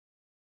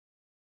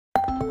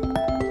In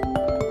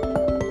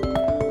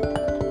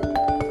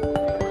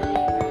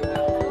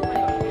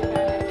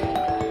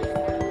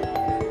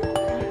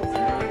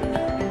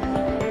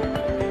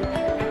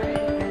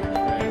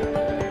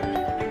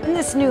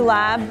this new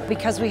lab,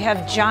 because we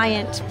have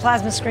giant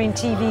plasma screen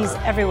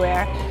TVs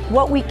everywhere,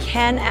 what we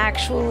can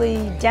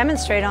actually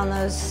demonstrate on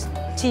those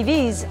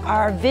TVs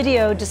are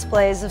video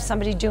displays of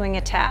somebody doing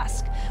a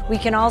task. We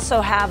can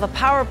also have a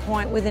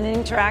PowerPoint with an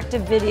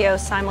interactive video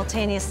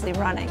simultaneously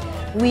running.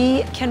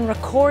 We can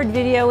record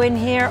video in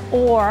here,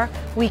 or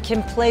we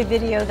can play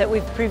video that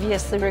we've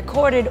previously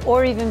recorded,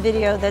 or even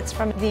video that's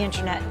from the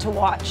internet to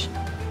watch.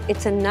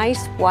 It's a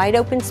nice wide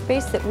open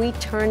space that we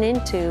turn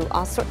into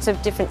all sorts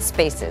of different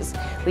spaces.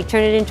 We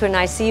turn it into an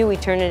ICU, we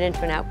turn it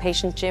into an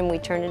outpatient gym, we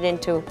turn it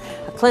into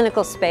a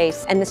clinical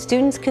space. And the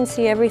students can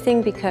see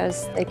everything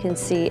because they can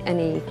see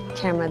any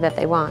camera that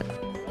they want.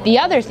 The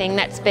other thing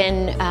that's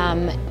been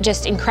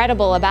just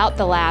incredible about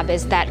the lab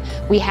is that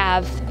we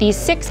have these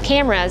 6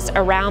 cameras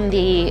around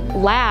the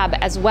lab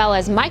as well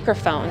as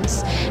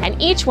microphones,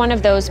 and each one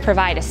of those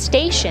provide a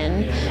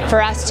station for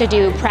us to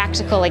do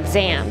practical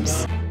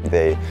exams.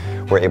 They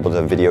were able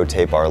to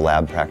videotape our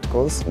lab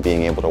practicals.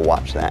 Being able to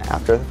watch that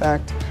after the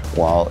fact,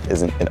 while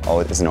isn't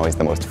always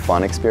the most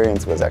fun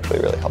experience, was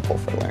actually really helpful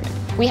for learning.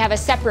 We have a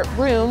separate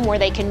room where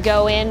they can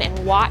go in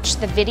and watch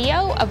the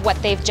video of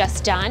what they've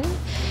just done,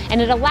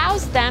 and it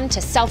allows them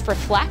to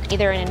self-reflect,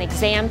 either in an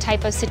exam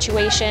type of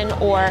situation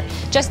or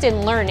just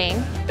in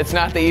learning. It's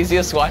not the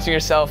easiest watching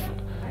yourself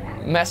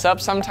mess up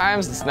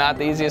sometimes. It's not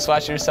the easiest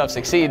watching yourself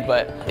succeed,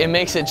 but it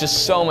makes it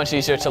just so much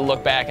easier to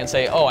look back and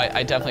say, oh,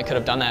 I definitely could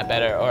have done that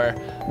better, or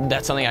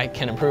that's something I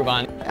can improve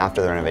on.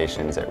 After the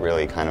renovations, it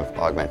really kind of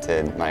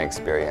augmented my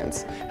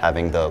experience.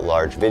 Having the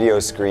large video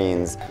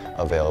screens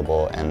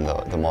available and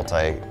the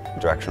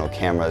multi-directional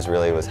cameras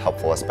really was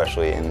helpful,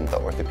 especially in the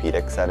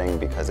orthopedic setting,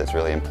 because it's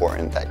really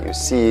important that you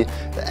see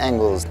the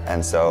angles,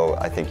 and so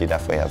I think you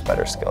definitely have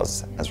better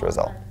skills as a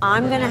result.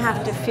 I'm going to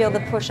have to feel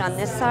the push on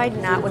this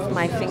side, not with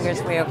my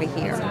fingers way over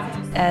here.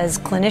 As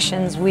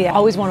clinicians, we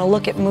always want to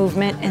look at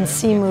movement and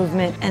see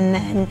movement, and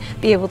then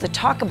be able to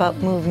talk about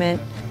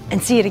movement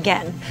and see it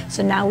again.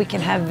 So now we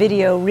can have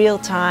video real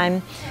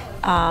time,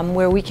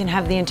 where we can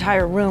have the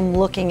entire room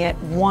looking at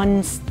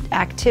one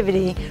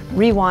activity,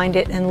 rewind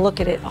it, and look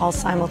at it all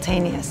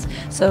simultaneous.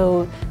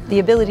 So the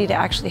ability to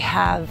actually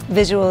have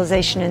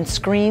visualization and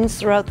screens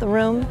throughout the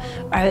room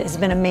has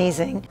been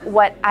amazing.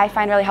 What I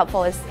find really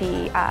helpful is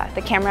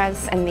the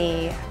cameras and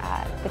the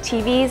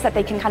TVs, that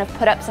they can kind of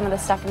put up some of the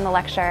stuff from the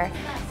lecture,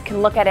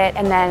 can look at it,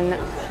 and then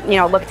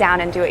look down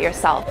and do it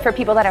yourself. For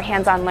people that are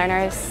hands-on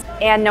learners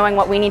and knowing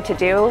what we need to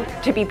do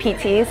to be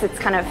PTs, it's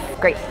kind of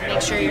great.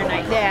 Make sure you're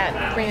nice.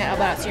 Yeah, bring it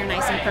about so you're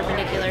nice and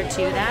perpendicular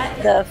to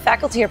that. The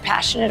faculty are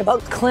passionate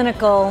about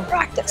clinical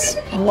practice.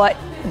 What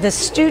the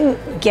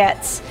student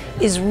gets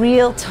is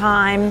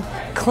real-time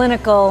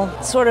clinical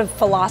sort of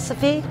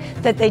philosophy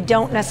that they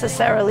don't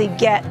necessarily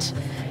get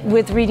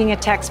with reading a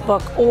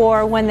textbook,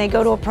 or when they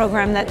go to a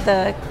program that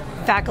the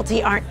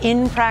faculty aren't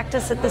in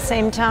practice at the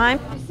same time.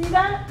 See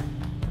that?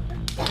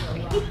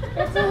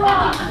 It's a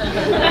rock.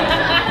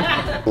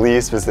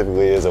 Lee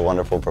specifically is a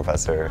wonderful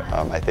professor.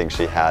 I think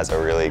she has a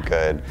really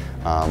good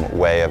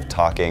way of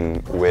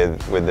talking with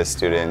the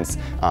students,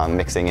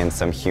 mixing in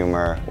some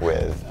humor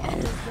with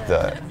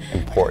the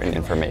important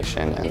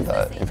information and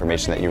the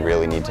information that you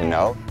really need to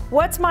know.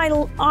 What's my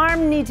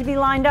arm need to be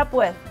lined up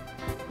with?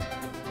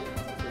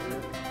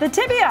 The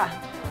tibia.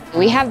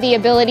 We have the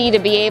ability to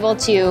be able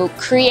to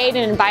create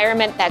an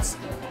environment that's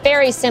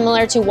very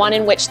similar to one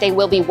in which they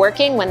will be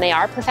working when they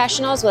are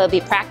professionals, will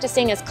be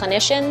practicing as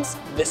clinicians.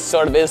 This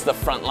sort of is the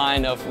front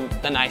line of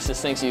the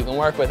nicest things you can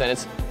work with, and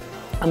it's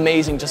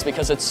amazing just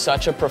because it's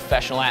such a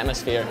professional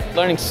atmosphere.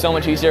 Learning's so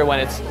much easier when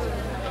it's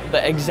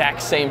the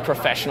exact same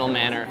professional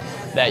manner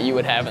that you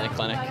would have in a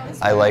clinic.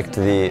 I liked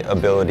the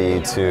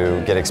ability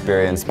to get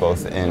experience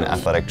both in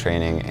athletic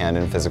training and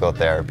in physical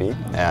therapy,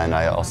 and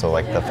I also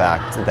liked the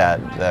fact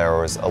that there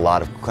was a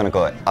lot of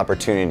clinical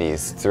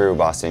opportunities through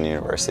Boston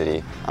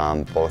University,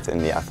 both in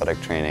the athletic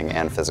training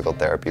and physical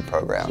therapy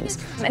programs.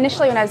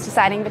 Initially, when I was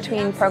deciding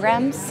between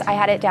programs, I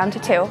had it down to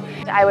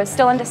 2. I was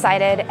still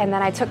undecided, and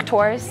then I took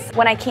tours.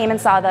 When I came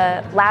and saw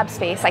the lab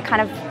space, I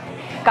kind of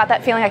got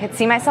that feeling I could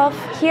see myself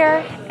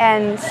here,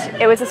 and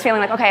it was this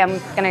feeling like, okay, I'm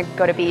gonna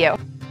go to BU.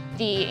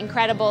 The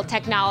incredible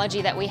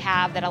technology that we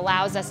have that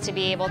allows us to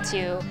be able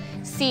to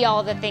see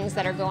all the things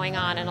that are going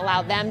on and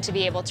allow them to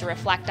be able to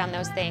reflect on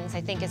those things,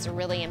 I think is a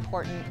really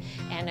important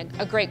and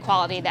a great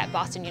quality that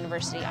Boston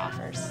University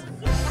offers.